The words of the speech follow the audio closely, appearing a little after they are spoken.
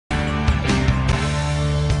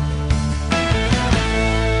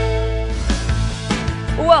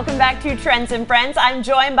Welcome back to Trends and Friends. I'm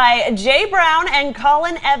joined by Jay Brown and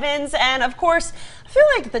Colin Evans, and of course, I feel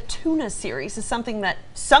like the tuna series is something that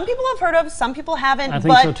some people have heard of, some people haven't. I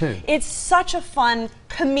think so too. It's such a fun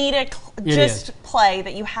comedic play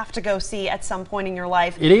that you have to go see at some point in your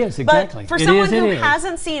life. It is, exactly. But for someone who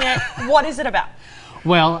hasn't seen it, what is it about?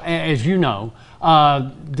 Well, as you know,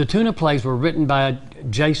 the tuna plays were written by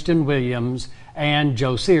Jason Williams and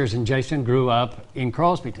Joe Sears, and Jason grew up in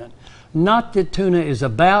Crosbyton. Not that Tuna is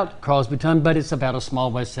about Crosbyton, but it's about a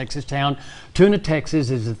small West Texas town. Tuna, Texas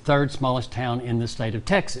is the third smallest town in the state of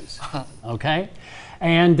Texas, okay?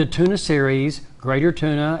 And the tuna series, Greater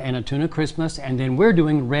Tuna and A Tuna Christmas, and then we're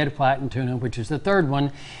doing Red, White, and Tuna, which is the third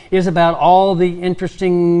one, is about all the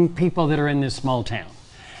interesting people that are in this small town.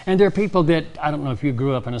 And there are people that, I don't know if you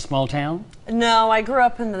grew up in a small town. No, I grew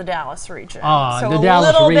up in the Dallas region. So the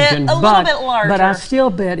Dallas region, a little bit larger. But I still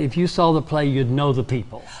bet if you saw the play, you'd know the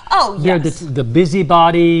people. Oh, yes. They're the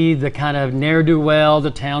busybody, the kind of ne'er-do-well, the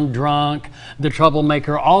town drunk, the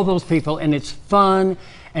troublemaker, all those people, and it's fun.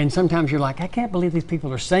 And sometimes you're like, I can't believe these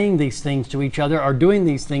people are saying these things to each other or doing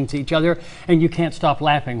these things to each other, and you can't stop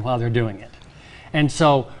laughing while they're doing it. And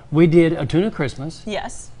so we did A Tuna Christmas.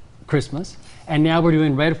 Yes. Christmas. And now we're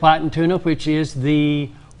doing Red, White, and Tuna, which is the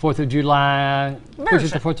 4th of July, which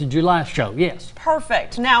is the 4th of July show, yes.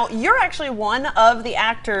 Perfect. Now, you're actually one of the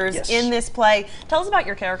actors in this play. Tell us about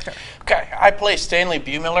your character. Okay, I play Stanley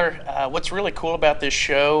Buemiller. What's really cool about this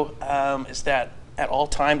show is that at all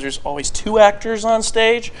times there's always two actors on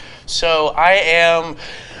stage. So I am,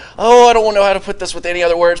 I don't know how to put this with any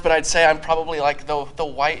other words, but I'd say I'm probably like the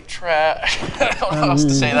white trash. I don't know how else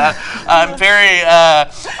to say that. I'm very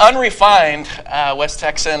unrefined West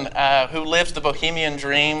Texan who lives the bohemian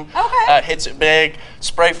dream, hits it big,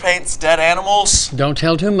 spray paints dead animals. Don't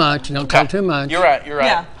tell too much, don't tell too much. You're right, you're right.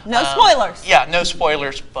 Yeah, no spoilers. Yeah, no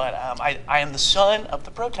spoilers, but I am the son of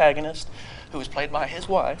the protagonist, who was played by his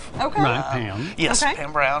wife. Okay. Right, Pam. Yes,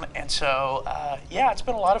 Pam Brown. And so, yeah, it's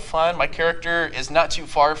been a lot of fun. My character is not too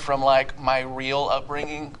far from like my real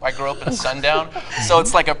upbringing. I grew up in Sundown, so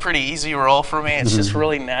it's like a pretty easy role for me. It's just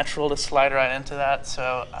really natural to slide right into that.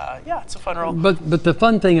 So, yeah, it's a fun role. But the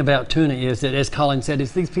fun thing about Tuna is that, as Colin said,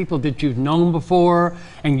 it's these people that you've known before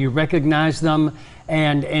and you recognize them.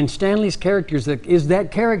 And Stanley's character is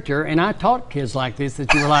that character, and I taught kids like this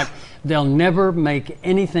that you were like, they'll never make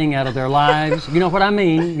anything out of their lives. You know what I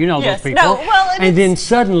mean? You know those people. No, well, and then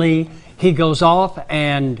suddenly he goes off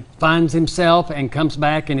and finds himself and comes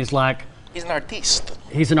back and is like, he's an artiste.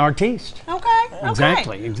 He's an artiste. Okay.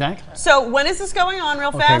 Exactly, exactly. So when is this going on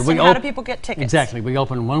real fast, and how do people get tickets? Exactly. We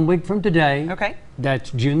open 1 week from today. Okay. That's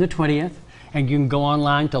June the 20th. And you can go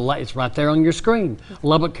online to, it's right there on your screen,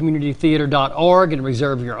 LubbockCommunityTheater.org, and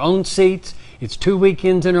reserve your own seats. It's 2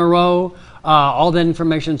 weekends in a row. All that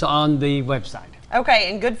information's on the website.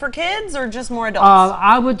 Okay, and good for kids or just more adults?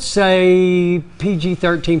 I would say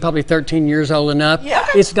PG-13, probably 13 years old and up. Yeah.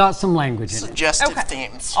 Okay. It's got some language in it. Suggestive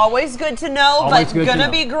themes. Always good to know, Always but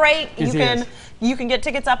gonna be great. You can get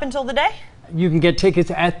tickets up until the day? You can get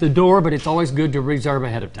tickets at the door, but it's always good to reserve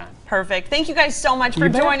ahead of time. Perfect. Thank you guys so much for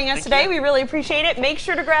joining us today. We really appreciate it. Make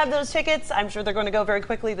sure to grab those tickets. I'm sure they're going to go very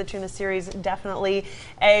quickly. The Tuna series, definitely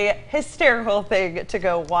a hysterical thing to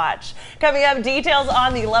go watch. Coming up, details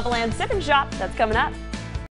on the Levelland Sip and Shop. That's coming up.